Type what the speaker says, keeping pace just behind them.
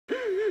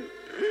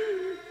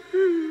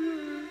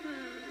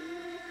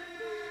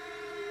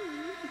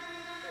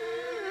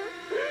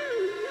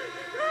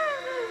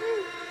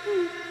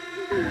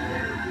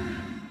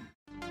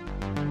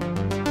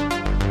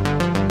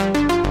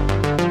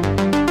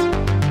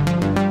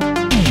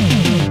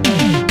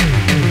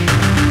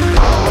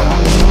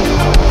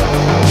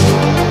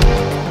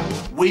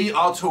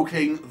are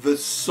talking the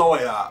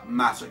SAWYER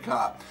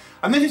Massacre.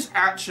 And this is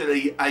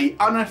actually an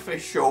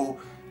unofficial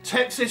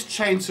Texas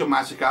Chainsaw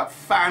Massacre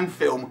fan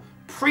film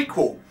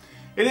prequel.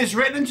 It is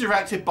written and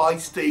directed by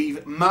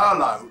Steve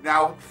Merlo.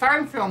 Now,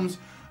 fan films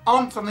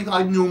aren't something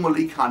I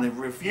normally kind of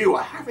review.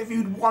 I have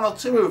reviewed one or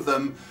two of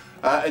them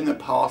in the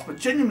past, but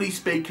genuinely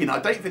speaking, I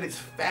don't think it's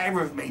fair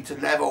of me to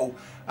level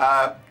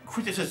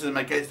criticism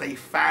against a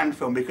fan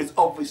film, because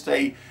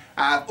obviously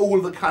all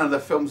of the kind of the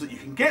films that you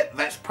can get,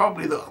 that's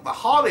probably the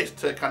hardest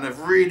to kind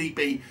of really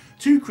be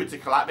too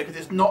critical at, because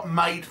it's not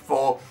made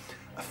for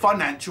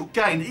financial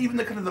gain. Even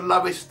the kind of the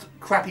lowest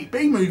crappy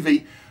B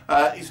movie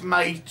is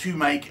made to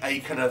make a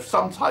kind of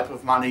some type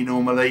of money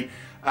normally.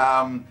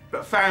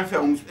 But fan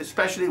films,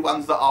 especially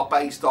ones that are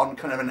based on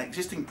kind of an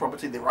existing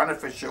property, they're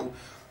unofficial,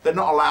 they're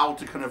not allowed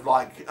to kind of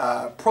like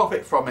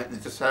profit from it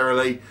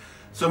necessarily.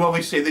 So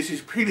obviously this is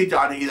purely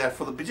done either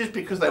for just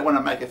because they want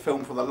to make a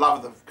film for the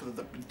love of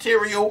the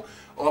material,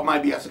 or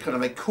maybe as a kind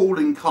of a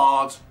calling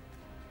card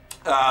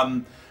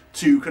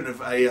to kind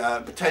of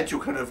a potential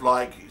kind of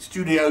like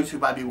studios who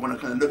maybe want to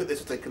kind of look at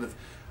this as a kind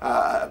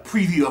of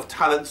preview of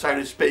talent, so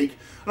to speak.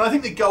 And I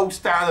think the gold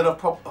standard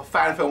of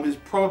fan film is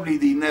probably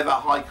the Never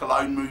High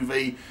Cologne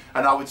movie,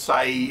 and I would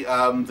say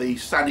the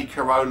Sandy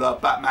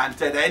Carolla Batman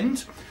Dead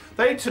End.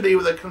 They to me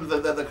were the kind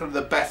of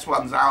the best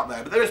ones out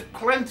there, but there is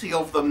plenty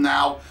of them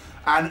now.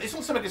 And it's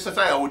not something to say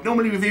I would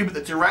normally review, but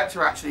the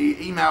director actually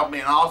emailed me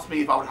and asked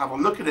me if I would have a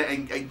look at it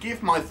and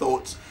give my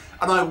thoughts,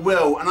 and I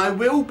will. And I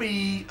will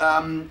be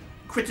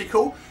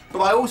critical, but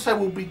I also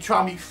will be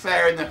trying to be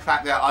fair in the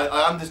fact that I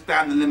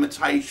understand the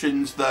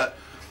limitations that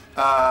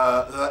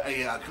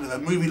kind of a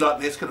movie like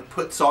this kind of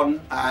puts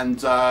on,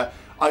 and I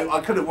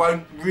kind of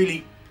won't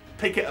really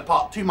pick it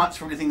apart too much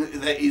for anything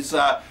that is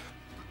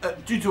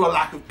due to a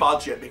lack of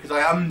budget, because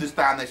I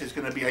understand this is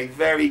going to be a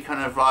very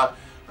kind of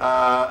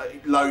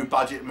low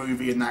budget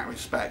movie in that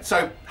respect.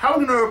 So how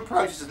I'm going to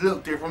approach this is a little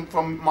different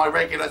from my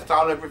regular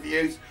style of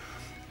reviews.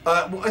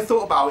 What I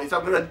thought about is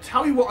I'm going to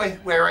tell you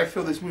where I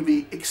feel this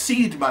movie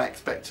exceeded my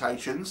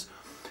expectations,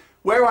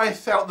 where I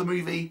felt the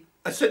movie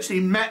essentially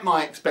met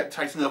my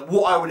expectations of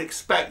what I would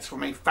expect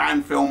from a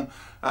fan film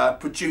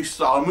produced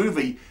style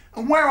movie,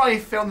 and where I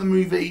felt the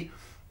movie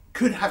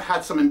could have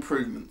had some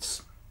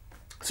improvements.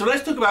 So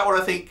let's talk about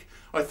what I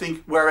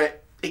think where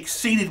it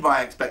exceeded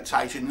my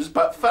expectations.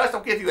 But first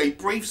I'll give you a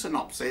brief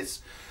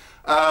synopsis.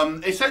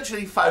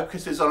 Essentially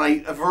focuses on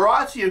a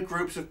variety of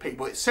groups of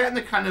people. It's set in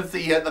the kind of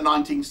the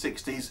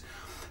 1960s,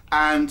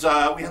 and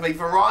we have a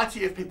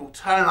variety of people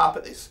turn up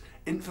at this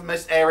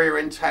infamous area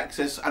in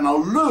Texas and are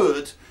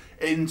lured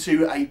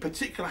into a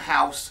particular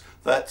house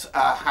that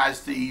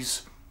has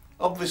these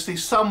obviously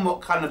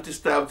somewhat kind of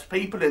disturbed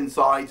people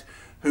inside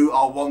who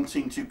are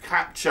wanting to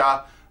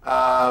capture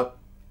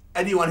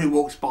anyone who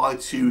walks by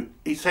to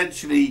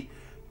essentially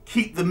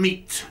keep the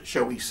meat,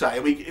 shall we say.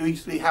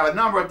 We have a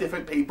number of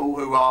different people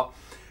who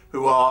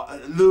are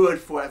lured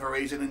for whatever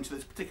reason into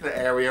this particular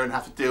area and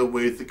have to deal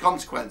with the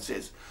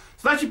consequences.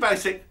 So that's your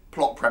basic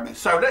plot premise.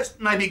 So let's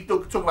maybe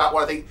talk about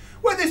what I think,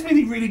 where this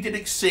movie really did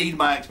exceed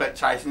my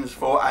expectations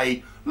for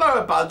a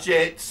lower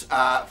budget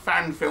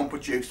fan film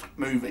produced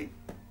movie.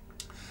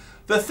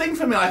 The thing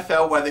for me I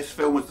felt where this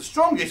film was the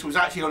strongest was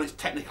actually on its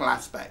technical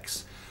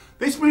aspects.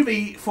 This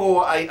movie,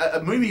 for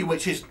a movie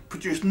which is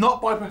produced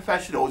not by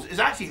professionals, is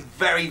actually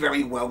very,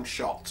 very well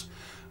shot.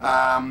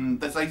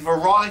 There's a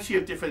variety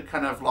of different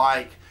kind of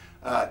like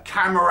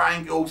camera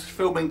angles,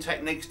 filming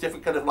techniques,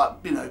 different kind of like,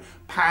 you know,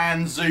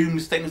 pan,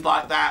 zooms, things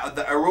like that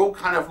are all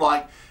kind of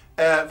like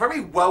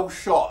very well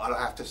shot,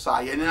 I have to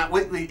say. And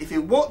if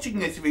you're watching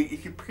this,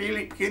 if you're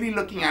purely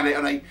looking at it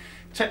on a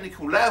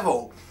technical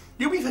level,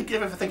 you'll be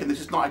forgiven for thinking this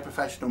is not a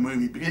professional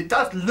movie, because it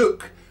does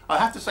look, I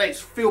have to say,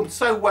 it's filmed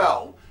so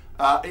well.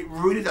 It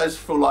really does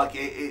feel like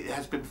it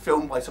has been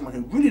filmed by someone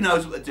who really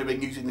knows what they're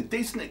doing, using the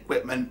decent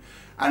equipment,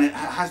 and it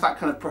has that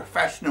kind of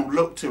professional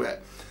look to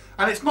it.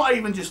 And it's not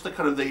even just the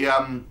kind of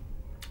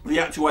the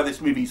actual way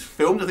this movie's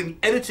filmed. I think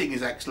editing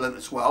is excellent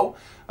as well.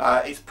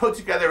 It's put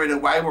together in a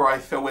way where I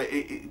feel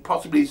it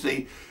possibly is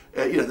the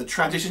you know, the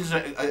transitions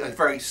are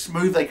very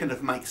smooth. They kind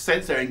of make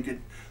sense. They're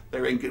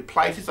in good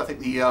places. I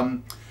think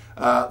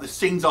the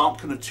scenes aren't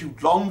kind of too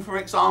long, for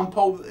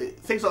example,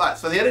 things like that.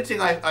 So the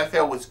editing I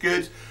feel was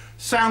good.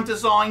 Sound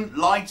design,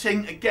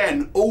 lighting,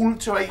 again, all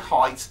to a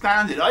high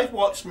standard. I've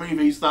watched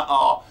movies that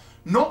are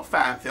not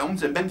fan films,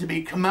 they're meant to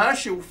be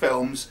commercial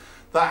films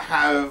that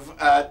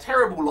have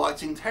terrible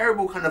lighting,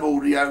 terrible kind of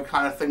audio,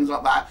 kind of things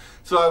like that.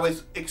 So I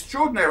was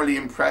extraordinarily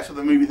impressed with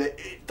a movie that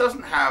it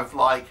doesn't have,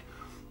 like,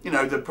 you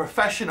know, the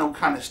professional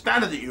kind of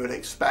standard that you would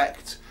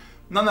expect,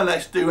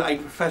 nonetheless do a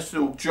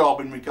professional job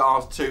in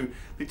regards to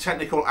the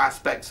technical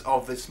aspects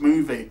of this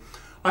movie.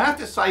 I have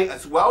to say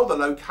as well, the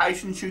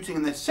location shooting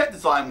and the set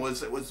design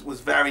was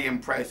very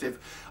impressive.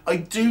 I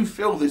do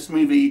feel this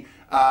movie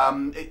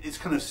it's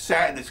kind of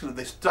set in this kind of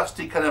this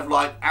dusty kind of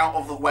like out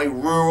of the way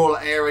rural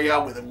area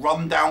with a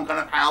rundown kind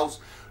of house.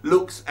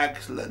 Looks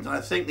excellent, and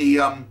I think the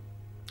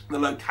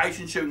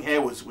location shooting here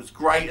was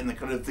great, and the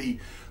kind of the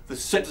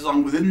set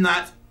design within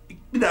that.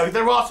 You know,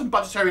 there are some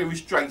budgetary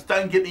restraints,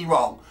 don't get me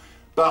wrong,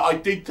 but I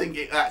did think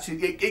it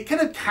actually, it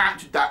kind of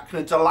captured that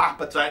kind of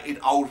dilapidated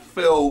old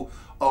feel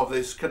of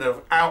this kind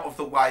of out of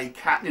the way,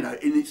 you know,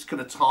 in its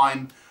kind of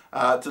time,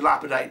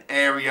 dilapidated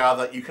area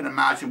that you can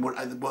imagine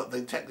what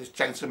the Texas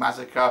Chainsaw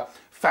Massacre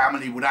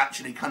family would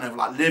actually kind of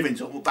like live in.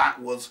 So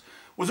that was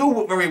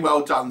all very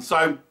well done.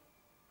 So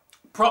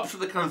props to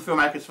the kind of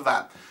filmmakers for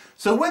that.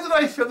 So where did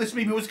I feel this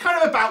movie was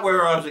kind of about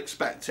where I was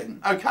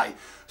expecting? Okay,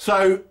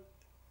 so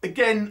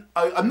again,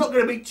 I'm not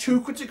going to be too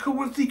critical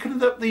with the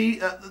kind of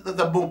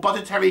the more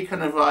budgetary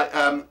kind of like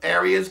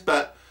areas,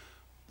 but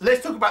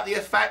let's talk about the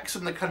effects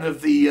and the kind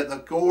of the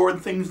gore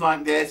and things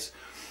like this.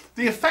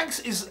 The effects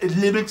is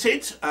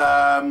limited.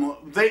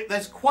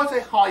 There's quite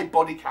a high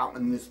body count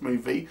in this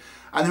movie,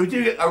 and we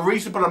do get a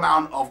reasonable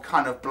amount of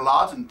kind of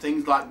blood and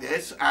things like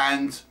this,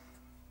 and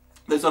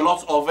there's a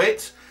lot of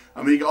it.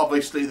 And we got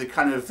obviously the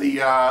kind of the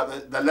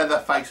leather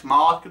face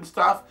mask and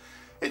stuff.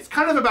 It's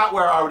kind of about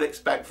where I would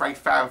expect for a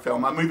fan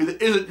film, a movie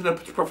that isn't going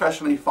to be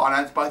professionally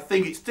financed, but I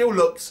think it still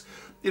looks,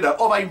 you know,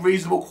 of a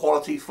reasonable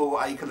quality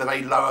for a kind of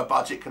a lower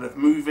budget kind of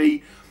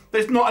movie.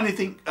 There's not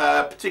anything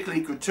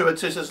particularly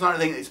gratuitous. There's not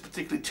anything that's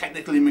particularly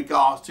technical in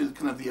regards to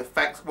kind of the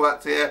effects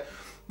worked here.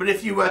 But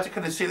if you were to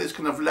kind of see this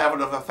kind of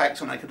level of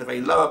effects on a kind of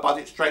a lower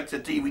budget straight to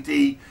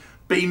DVD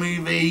B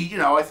movie, you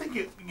know, I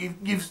think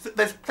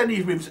there's plenty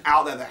of movies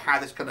out there that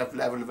have this kind of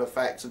level of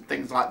effects and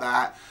things like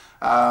that,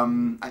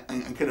 and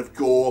kind of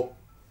gore.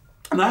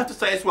 And I have to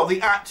say as well,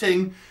 the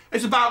acting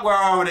is about where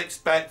I would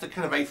expect a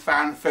kind of a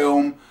fan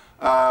film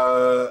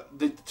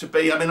to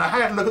be. I mean, I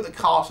had a look at the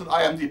cast on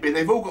IMDb.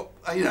 They've all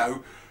got, you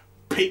know,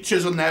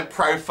 pictures on their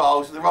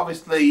profiles. They're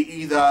obviously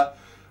either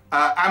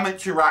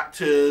amateur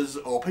actors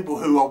or people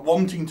who are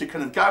wanting to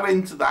kind of go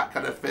into that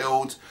kind of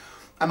field.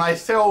 And I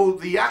feel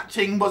the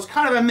acting was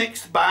kind of a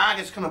mixed bag.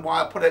 It's kind of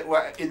why I put it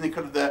in the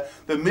kind of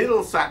the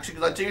middle section,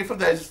 because I do feel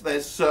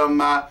there's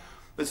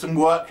some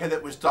work here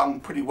that was done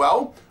pretty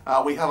well.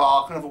 We have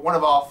our kind of one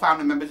of our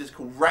family members is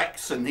called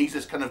Rex, and he's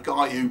this kind of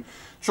guy who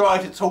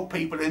tried to talk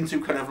people into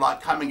kind of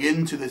like coming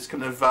into this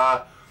kind of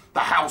the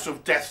house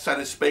of death, so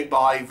to speak,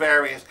 by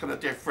various kind of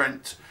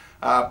different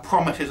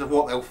promises of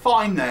what they'll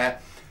find there.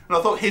 And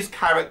I thought his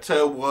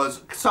character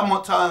was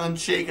somewhat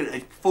tongue-in-cheek, and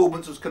his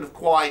performance was kind of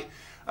quite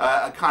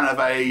kind of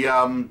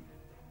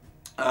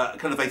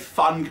a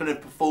fun kind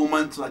of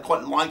performance, and I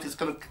quite liked his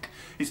kind of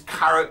his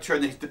character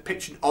and his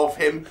depiction of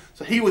him.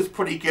 So he was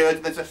pretty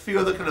good. There's a few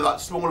other kind of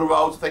like smaller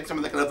roles. I think some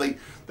of the kind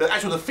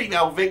of the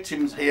female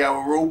victims here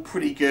were all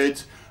pretty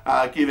good,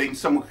 giving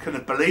some kind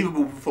of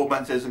believable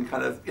performances and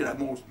kind of, you know,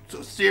 more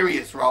sort of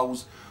serious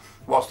roles,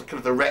 whilst the kind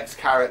of the Rex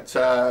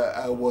character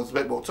was a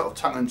bit more sort of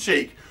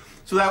tongue-in-cheek.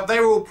 So they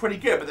were all pretty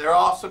good, but there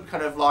are some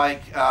kind of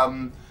like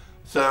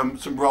some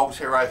roles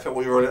here I felt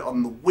we were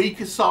on the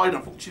weaker side.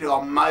 Unfortunately,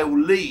 our male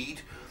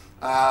lead,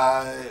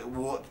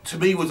 what to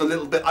me was a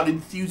little bit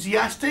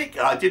unenthusiastic.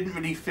 I didn't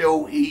really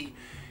feel he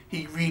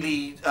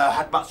really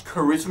had much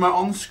charisma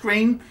on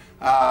screen.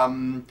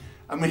 And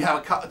we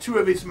have two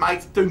of his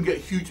mates don't get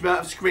a huge amount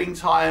of screen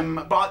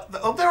time, but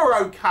they were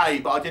okay,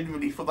 but I didn't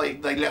really feel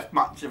they left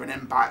much of an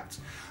impact.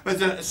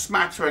 There's a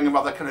smattering of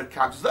other kind of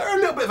characters. They're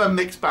a little bit of a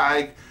mixed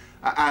bag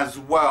as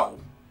well.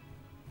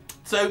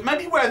 So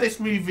maybe where this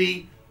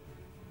movie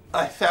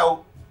I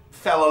fell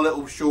a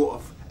little short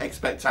of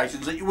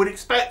expectations that you would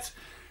expect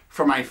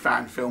from a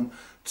fan film.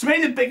 To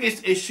me, the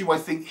biggest issue I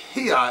think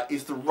here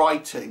is the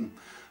writing.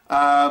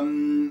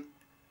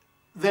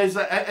 There's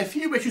a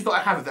few issues that I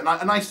have with it,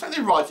 and I say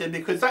the writing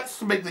because that's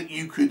something that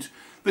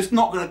that's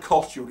not going to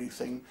cost you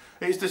anything.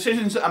 It's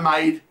decisions that are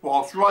made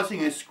whilst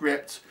writing a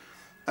script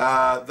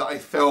that I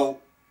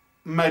felt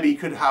maybe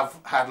could have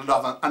had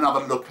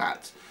another look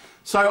at.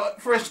 So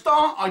for a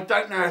start, I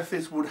don't know if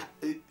this would,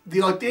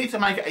 the idea to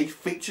make it a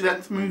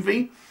feature-length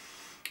movie,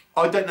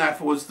 I don't know if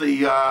it was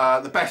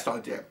the best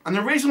idea. And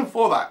the reason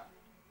for that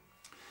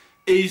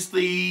is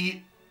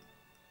there's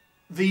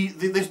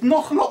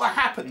not a lot that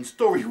happens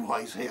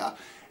story-wise here.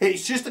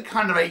 It's just a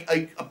kind of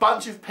a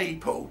bunch of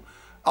people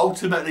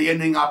ultimately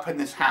ending up in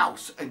this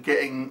house and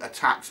getting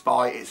attacked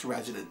by its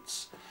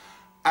residents.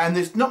 And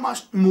there's not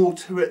much more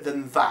to it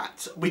than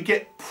that. We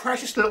get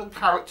precious little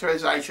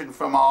characterization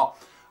from our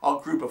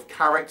group of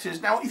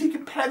characters. Now, if you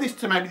compare this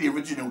to maybe the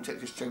original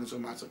Texas Chainsaw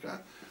Massacre,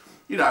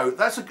 you know,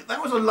 that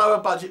was a lower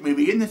budget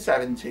movie in the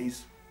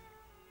 70s,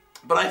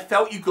 but I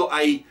felt you got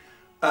a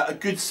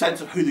good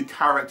sense of who the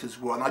characters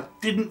were, and I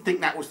didn't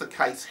think that was the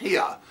case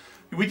here.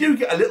 We do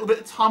get a little bit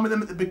of time with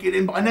them at the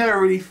beginning, but I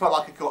never really felt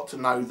like I got to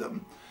know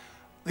them.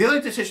 The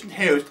other decision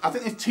here is I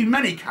think there's too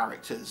many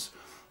characters.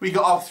 We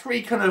got our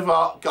three kind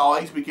of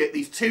guys, we get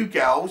these two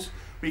girls,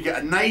 we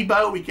get a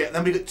neighbour,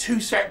 then we get two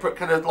separate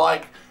kind of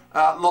like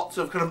lots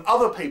of kind of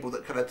other people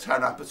that kind of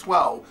turn up as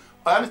well.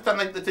 I understand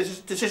like the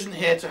decision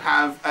here to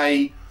have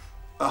a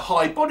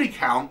high body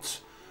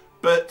count,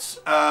 but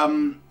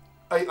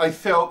I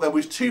felt there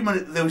was too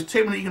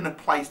many kind of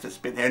places to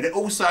spin here, and it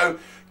also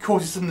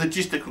causes some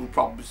logistical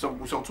problems,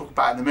 which I'll talk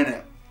about in a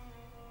minute.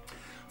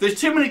 There's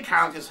too many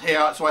characters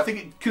here, so I think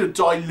it could have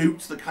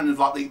dilutes the kind of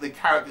like the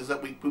characters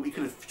that we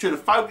should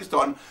have focused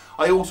on.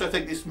 I also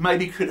think this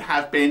maybe could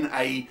have been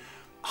a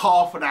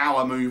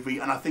half-an-hour movie,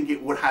 and I think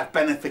it would have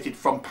benefited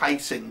from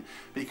pacing,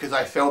 because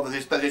I felt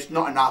that there's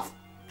not enough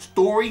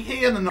story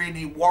here and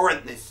really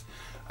warrant this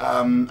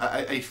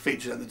a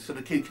feature that sort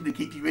of keep you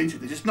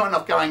interested. There's just not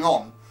enough going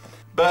on.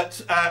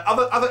 But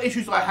other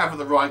issues I have with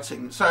the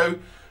writing. So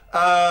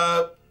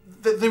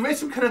there is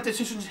some kind of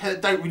decisions here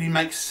that don't really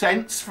make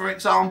sense. For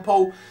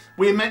example,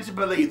 we're meant to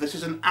believe this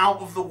is an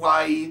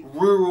out-of-the-way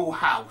rural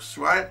house,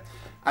 right?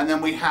 And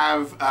then we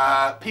have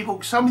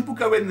some people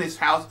go in this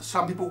house,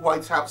 some people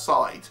wait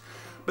outside.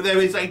 But there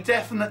is a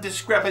definite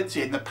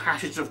discrepancy in the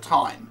passage of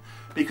time,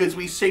 because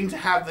we seem to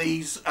have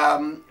these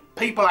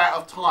people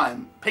outside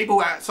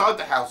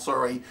the house,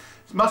 sorry,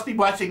 must be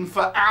waiting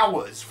for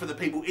hours for the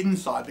people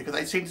inside, because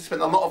they seem to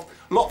spend a lot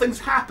of things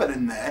happen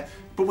in there,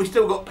 but we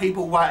still got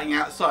people waiting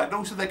outside. And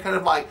also they're kind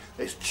of like,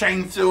 there's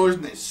chainsaws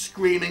and there's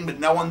screaming, but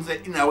no one's,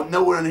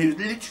 no one who's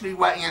literally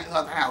waiting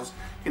outside the house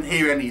can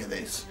hear any of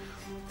this.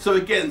 So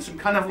again, some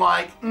kind of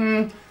like,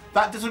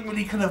 that doesn't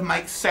really kind of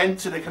make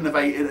sense in a kind of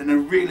in a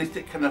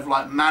realistic kind of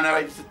like manner.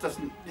 It just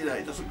doesn't,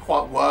 it doesn't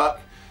quite work.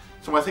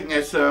 So I think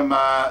there's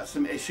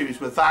some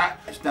issues with that.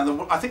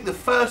 Now, I think the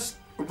first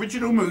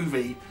original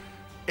movie,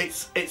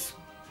 its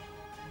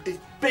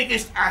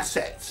biggest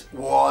asset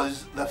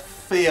was the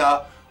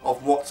fear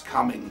of what's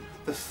coming,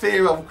 the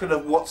fear of kind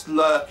of what's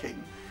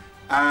lurking.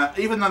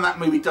 Even though that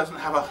movie doesn't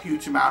have a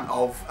huge amount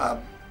of,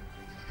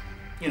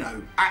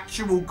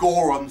 actual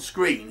gore on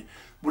screen,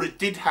 what it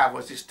did have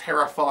was this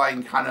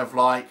terrifying kind of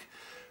like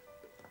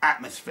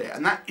atmosphere,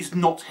 and that is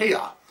not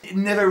here. It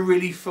never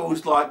really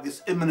feels like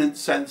this imminent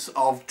sense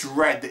of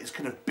dread that it's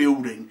kind of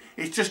building.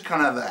 It's just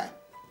kind of there.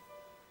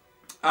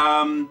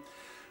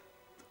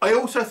 I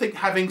also think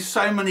having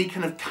so many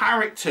kind of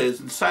characters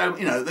and so,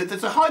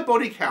 there's a high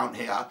body count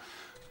here,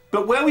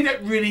 but where we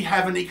don't really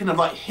have any kind of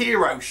like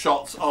hero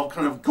shots of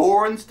kind of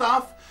gore and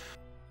stuff,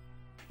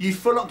 you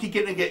feel like you're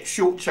going to get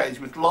shortchanged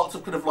with lots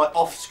of kind of like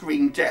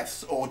off-screen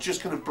deaths or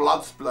just kind of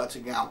blood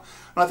splurting out.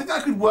 And I think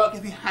that could work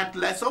if you had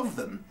less of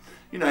them.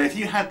 If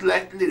you had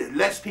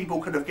less people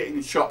kind of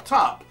getting chopped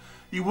up,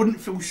 you wouldn't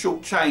feel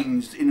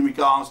shortchanged in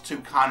regards to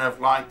kind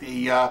of like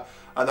the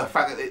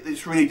fact that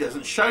this really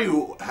doesn't show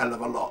you a hell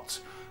of a lot.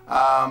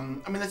 I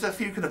mean, there's a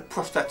few kind of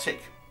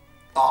prosthetic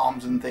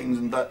arms and things,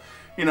 but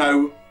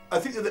I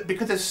think that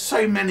because there's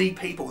so many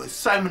people, there's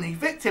so many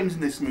victims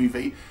in this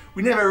movie,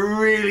 we never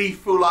really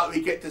feel like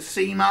we get to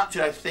see much.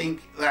 And I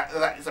think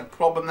that is a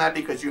problem there,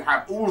 because you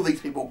have all of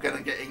these people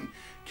getting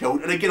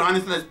killed. And again, I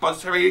understand there's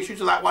budgetary issues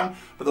with that one,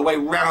 but the way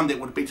around it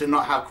would be to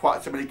not have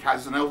quite so many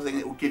characters, and everything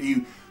that will give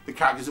you the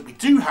characters that we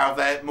do have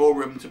there more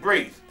room to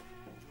breathe.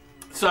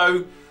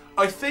 So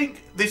I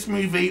think this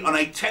movie on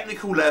a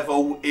technical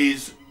level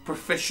is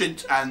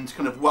proficient and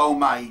kind of well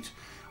made.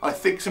 I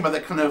think some of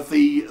the kind of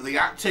the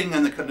acting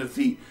and the kind of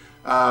the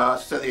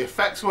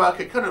effects work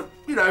are kind of,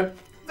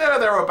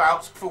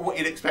 thereabouts for what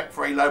you'd expect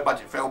for a low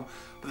budget film.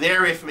 But the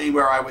area for me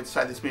where I would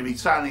say this movie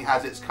certainly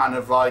has its kind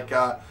of like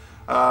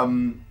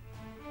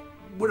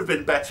would have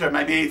been better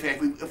maybe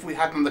if we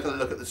had a look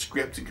at the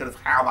script and kind of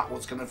how that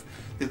was kind of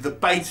the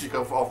basic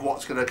of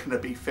what's going to kind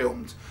of be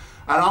filmed.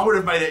 And I would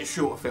have made it a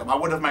shorter film. I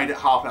would have made it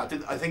half an hour.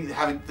 I think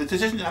having the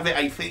decision to have it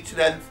a feature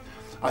length,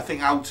 I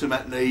think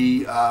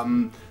ultimately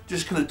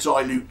just kind of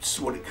dilutes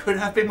what it could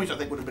have been, which I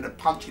think would have been a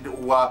punchy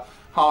little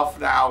half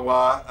an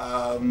hour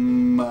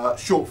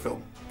short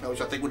film,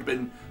 which I think would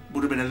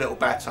have been a little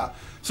better.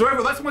 So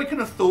overall, that's my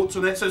kind of thoughts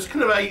on it. So it's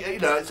kind of a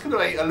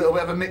a little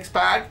bit of a mixed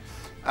bag,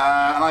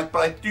 but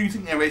I do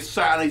think there is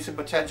certainly some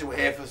potential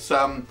here for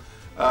some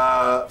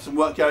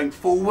work going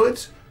forward.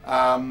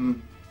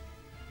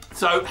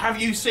 So have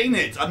you seen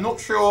it? I'm not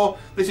sure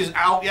this is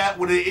out yet.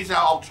 When it is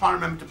out, I'll try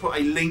and remember to put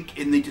a link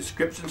in the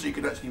description so you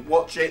can actually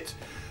watch it.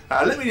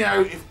 Let me know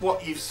if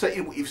what you've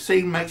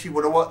seen makes you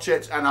want to watch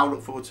it, and I'll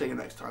look forward to seeing you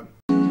next time.